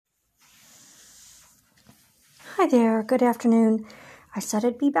Hi there, good afternoon. I said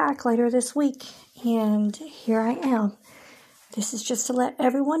I'd be back later this week, and here I am. This is just to let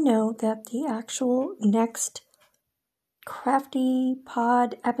everyone know that the actual next Crafty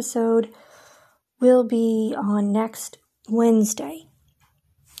Pod episode will be on next Wednesday.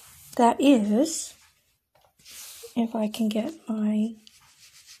 That is, if I can get my...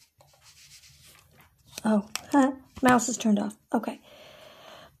 mouse is turned off. Okay.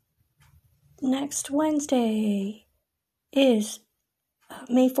 Next Wednesday is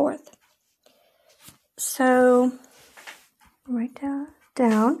May 4th. So, write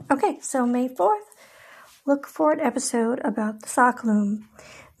down. Okay, so May 4th, look for an episode about the sock loom.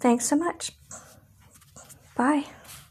 Thanks so much. Bye.